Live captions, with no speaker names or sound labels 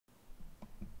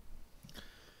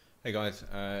Hey guys,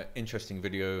 interesting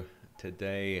video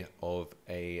today of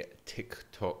a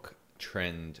TikTok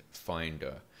trend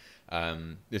finder.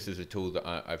 This is a tool that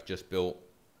I've just built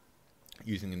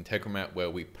using Integromat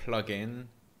where we plug in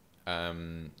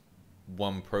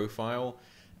one profile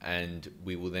and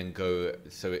we will then go,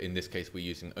 so in this case we're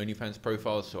using OnlyFans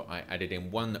profiles, so I added in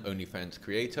one OnlyFans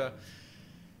creator.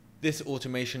 This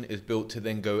automation is built to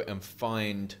then go and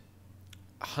find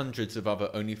hundreds of other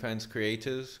OnlyFans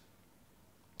creators,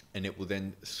 and it will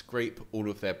then scrape all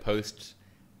of their posts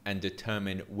and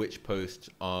determine which posts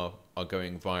are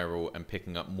going viral and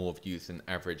picking up more views than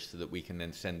average, so that we can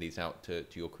then send these out to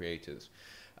your creators.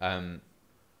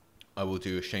 I will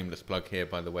do a shameless plug here,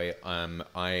 by the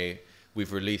way.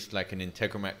 We've released like an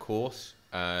Integromat course.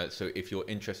 So if you're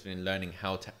interested in learning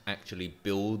how to actually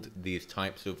build these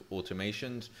types of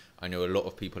automations, I know a lot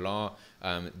of people are.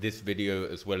 This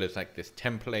video, as well as like this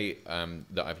template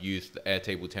that I've used, the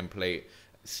Airtable template,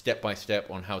 step by step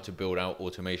on how to build out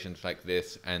automations like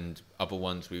this and other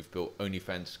ones we've built,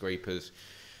 OnlyFans scrapers,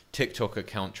 TikTok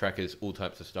account trackers, all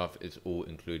types of stuff is all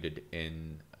included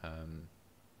in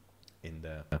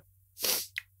there.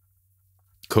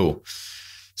 Cool.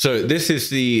 So this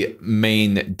is the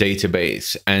main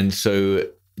database. And so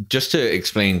just to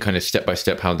explain kind of step by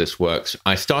step how this works,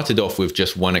 I started off with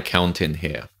just one account in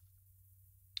here.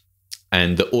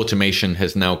 And the automation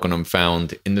has now gone and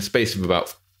found, in the space of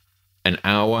about an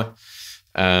hour,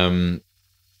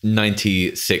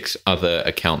 96 other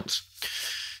accounts.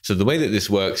 So the way that this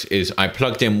works is I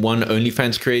plugged in one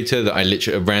OnlyFans creator that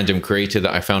a random creator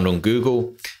that I found on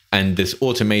Google, and this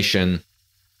automation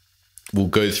will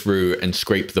go through and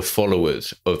scrape the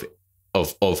followers of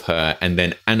her and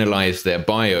then analyze their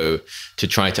bio to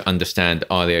try to understand,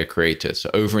 are they a creator?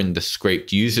 So over in the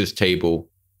scraped users table,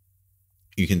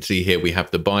 you can see here we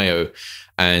have the bio,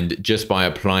 and just by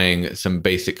applying some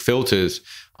basic filters,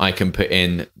 I can put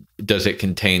in, does it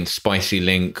contain spicy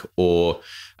link or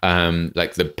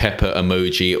like the pepper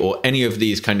emoji or any of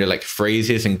these kind of like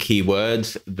phrases and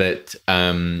keywords that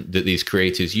that these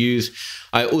creators use.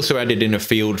 I also added in a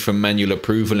field for manual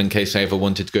approval in case I ever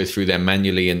wanted to go through there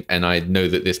manually and I know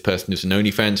that this person is an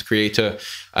OnlyFans creator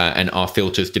and our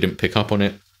filters didn't pick up on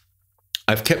it.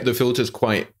 I've kept the filters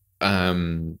quite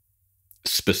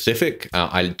specific.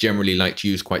 I generally like to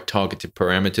use quite targeted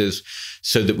parameters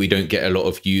so that we don't get a lot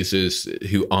of users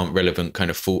who aren't relevant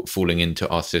kind of falling into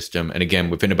our system. And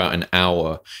again, within about an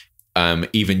hour,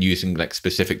 even using like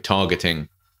specific targeting,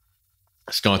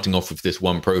 starting off with this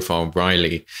one profile,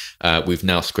 Riley, we've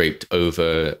now scraped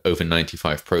over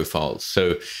 95 profiles.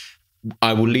 So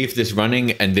I will leave this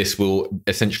running, and this will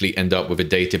essentially end up with a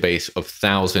database of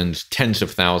thousands, tens of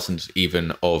thousands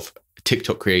even, of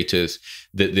TikTok creators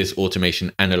that this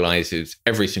automation analyzes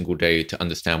every single day to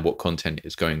understand what content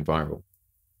is going viral.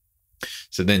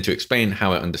 So then to explain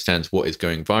how it understands what is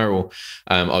going viral,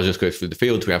 I'll just go through the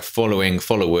fields. We have following,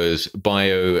 followers,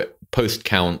 bio, post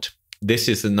count. This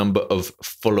is the number of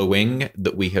following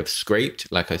that we have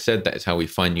scraped. Like I said, that is how we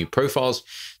find new profiles.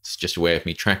 It's just a way of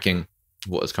me tracking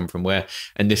what has come from where.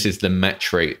 And this is the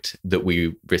match rate that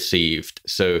we received.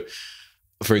 So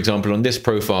for example, on this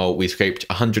profile, we scraped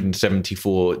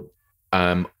 174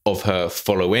 of her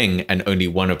following, and only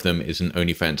one of them is an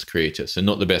OnlyFans creator. So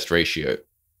not the best ratio.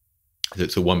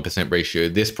 It's a 1% ratio.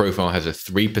 This profile has a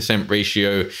 3%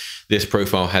 ratio. This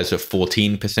profile has a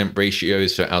 14% ratio.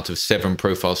 So out of 7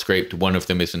 profiles scraped, one of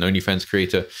them is an OnlyFans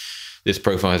creator. This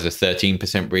profile has a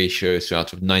 13% ratio. So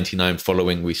out of 99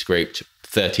 following, we scraped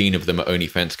 13 of them are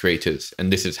OnlyFans creators.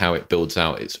 And this is how it builds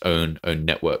out its own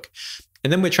network.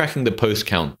 And then we're tracking the post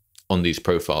count on these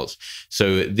profiles.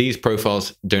 So these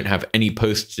profiles don't have any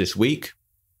posts this week,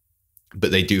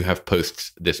 but they do have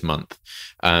posts this month.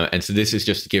 And so this is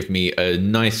just to give me a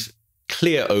nice,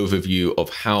 clear overview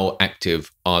of how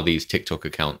active are these TikTok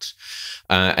accounts.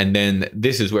 And then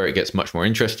this is where it gets much more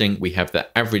interesting. We have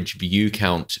the average view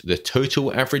count, the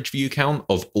total average view count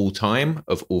of all time,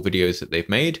 of all videos that they've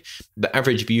made. The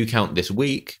average view count this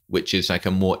week, which is like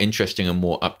a more interesting and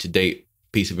more up-to-date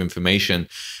piece of information.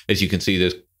 As you can see,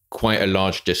 there's quite a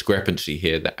large discrepancy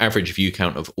here. The average view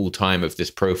count of all time of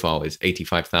this profile is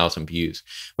 85,000 views.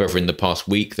 However, in the past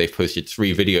week, they've posted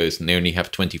 3 videos and they only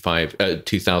have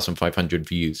 2,500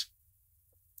 views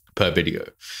per video,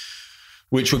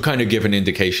 which would kind of give an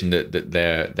indication that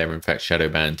they're in fact shadow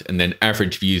banned. And then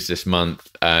average views this month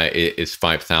is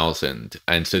 5,000.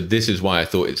 And so this is why I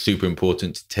thought it's super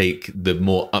important to take the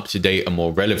more up-to-date and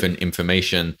more relevant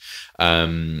information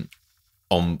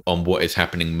on what is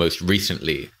happening most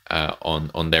recently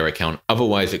on their account.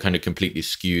 Otherwise, it kind of completely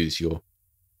skews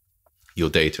your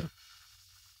data.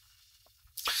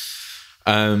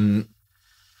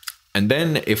 And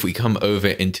then if we come over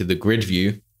into the grid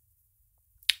view,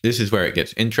 this is where it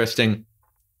gets interesting.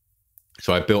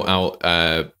 So I built out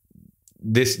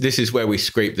this is where we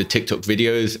scrape the TikTok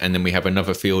videos, and then we have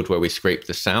another field where we scrape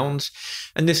the sounds.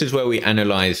 And this is where we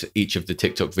analyze each of the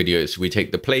TikTok videos. So we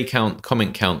take the play count,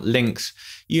 comment count, links,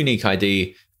 unique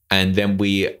ID, and then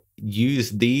we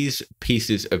use these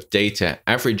pieces of data,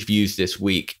 average views this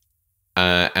week,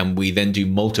 and we then do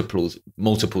multiples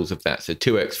of that. So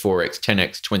 2x, 4x,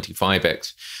 10x,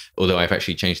 25x, although I've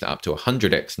actually changed that up to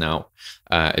 100x now,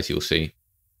 as you'll see.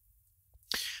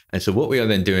 And so what we are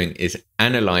then doing is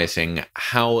analyzing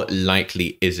how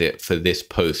likely is it for this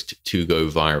post to go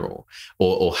viral,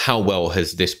 or how well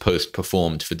has this post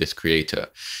performed for this creator.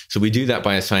 So we do that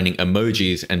by assigning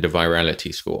emojis and a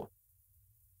virality score.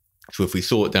 So if we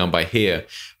sort down by here,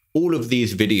 all of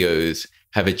these videos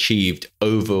have achieved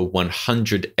over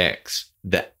 100x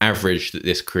the average that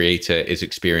this creator is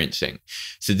experiencing.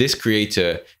 So this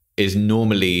creator is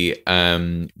normally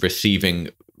receiving,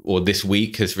 or this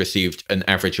week has received, an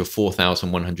average of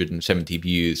 4,170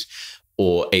 views,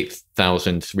 or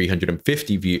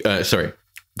 8,350 views,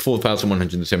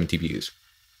 4,170 views.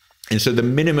 And so the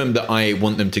minimum that I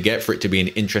want them to get for it to be an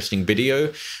interesting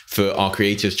video for our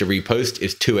creators to repost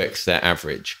is 2x their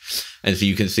average. And so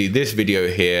you can see this video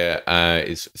here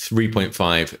is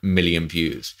 3.5 million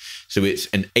views. So it's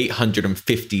an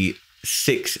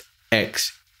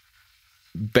 856x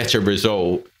better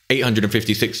result,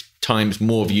 856 times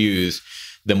more views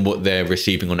than what they're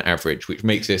receiving on average, which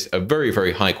makes this a very,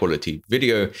 very high quality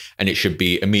video, and it should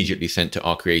be immediately sent to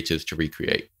our creators to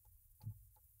recreate.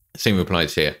 Same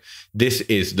applies here. This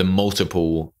is the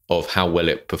multiple of how well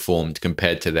it performed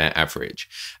compared to their average.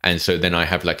 And so then I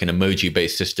have like an emoji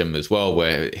based system as well,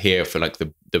 where here for like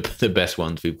the best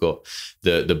ones, we've got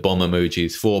the bomb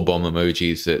emojis, 4 bomb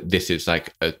emojis. This is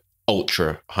like a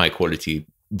ultra high quality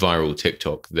viral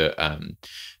TikTok that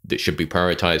should be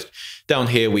prioritized. Down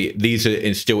here, these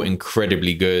are still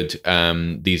incredibly good.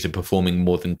 These are performing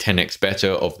more than 10x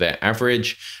better of their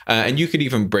average. And you could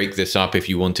even break this up if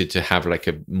you wanted to have like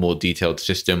a more detailed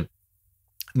system.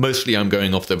 Mostly I'm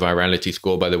going off the virality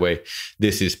score, by the way.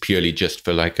 This is purely just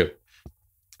for like a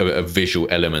visual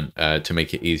element to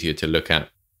make it easier to look at.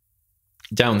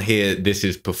 Down here, this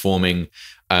is performing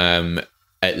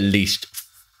at least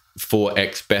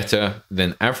 4x better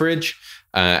than average.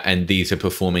 And these are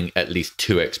performing at least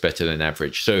 2x better than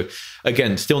average. So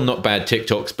again, still not bad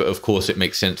TikToks, but of course it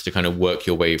makes sense to kind of work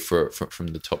your way from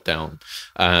the top down.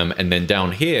 And then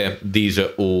down here, these are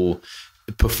all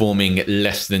performing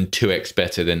less than 2x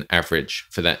better than average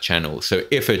for that channel. So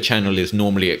if a channel is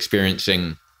normally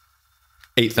experiencing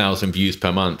 8,000 views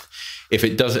per month, if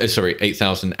it doesn't,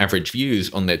 8,000 average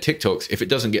views on their TikToks, if it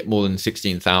doesn't get more than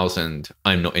 16,000,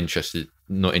 I'm not interested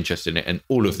in it. And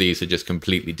all of these are just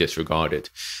completely disregarded.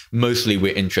 Mostly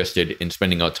we're interested in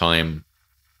spending our time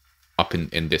up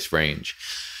in this range.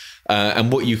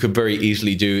 And what you could very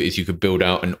easily do is you could build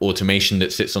out an automation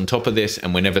that sits on top of this.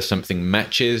 And whenever something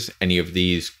matches any of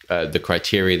these, the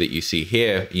criteria that you see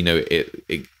here, you know,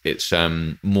 it's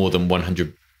more than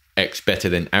 100x better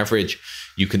than average,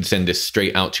 you can send this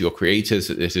straight out to your creators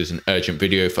that this is an urgent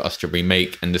video for us to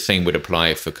remake. And the same would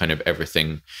apply for kind of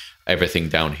everything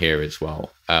down here as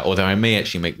well. Although I may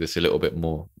actually make this a little bit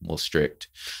more strict.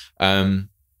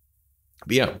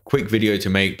 But yeah, quick video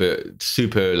to make, but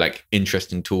super like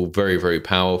interesting tool, very, very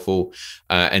powerful.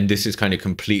 And this is kind of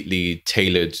completely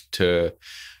tailored to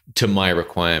my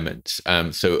requirements.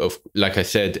 Like I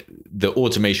said, the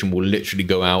automation will literally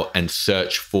go out and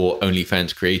search for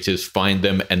OnlyFans creators, find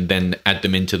them, and then add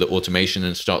them into the automation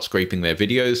and start scraping their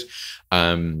videos.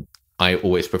 I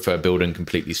always prefer building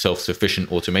completely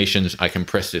self-sufficient automations. I can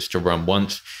press this to run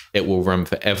once, it will run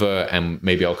forever, and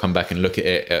maybe I'll come back and look at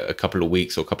it a couple of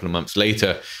weeks or a couple of months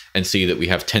later and see that we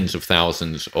have tens of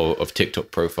thousands of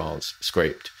TikTok profiles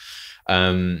scraped.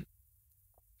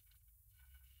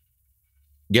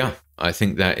 Yeah, I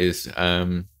think that is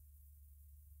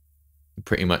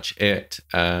pretty much it.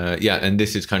 Yeah, and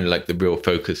this is kind of like the real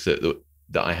focus that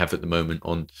I have at the moment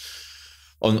on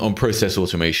process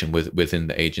automation within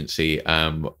the agency,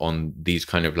 on these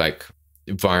kind of like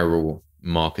viral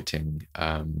marketing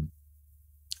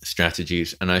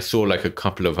strategies. And I saw like a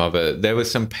couple of there were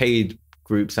some paid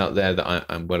groups out there that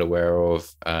I'm well aware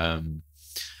of.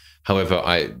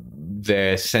 However,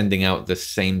 they're sending out the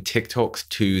same TikToks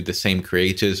to the same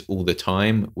creators all the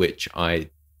time, which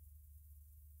I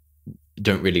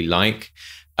don't really like.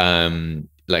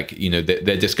 Like, you know,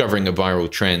 they're discovering a viral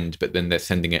trend, but then they're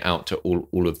sending it out to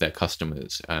all of their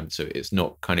customers. So it's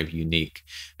not kind of unique,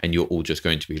 and you're all just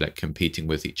going to be like competing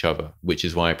with each other, which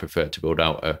is why I prefer to build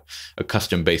out a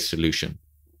custom-based solution.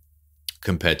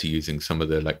 compared to using some of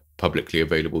the like publicly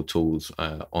available tools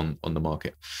on the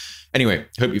market. Anyway,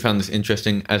 hope you found this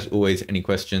interesting. As always, any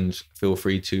questions, feel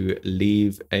free to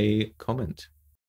leave a comment.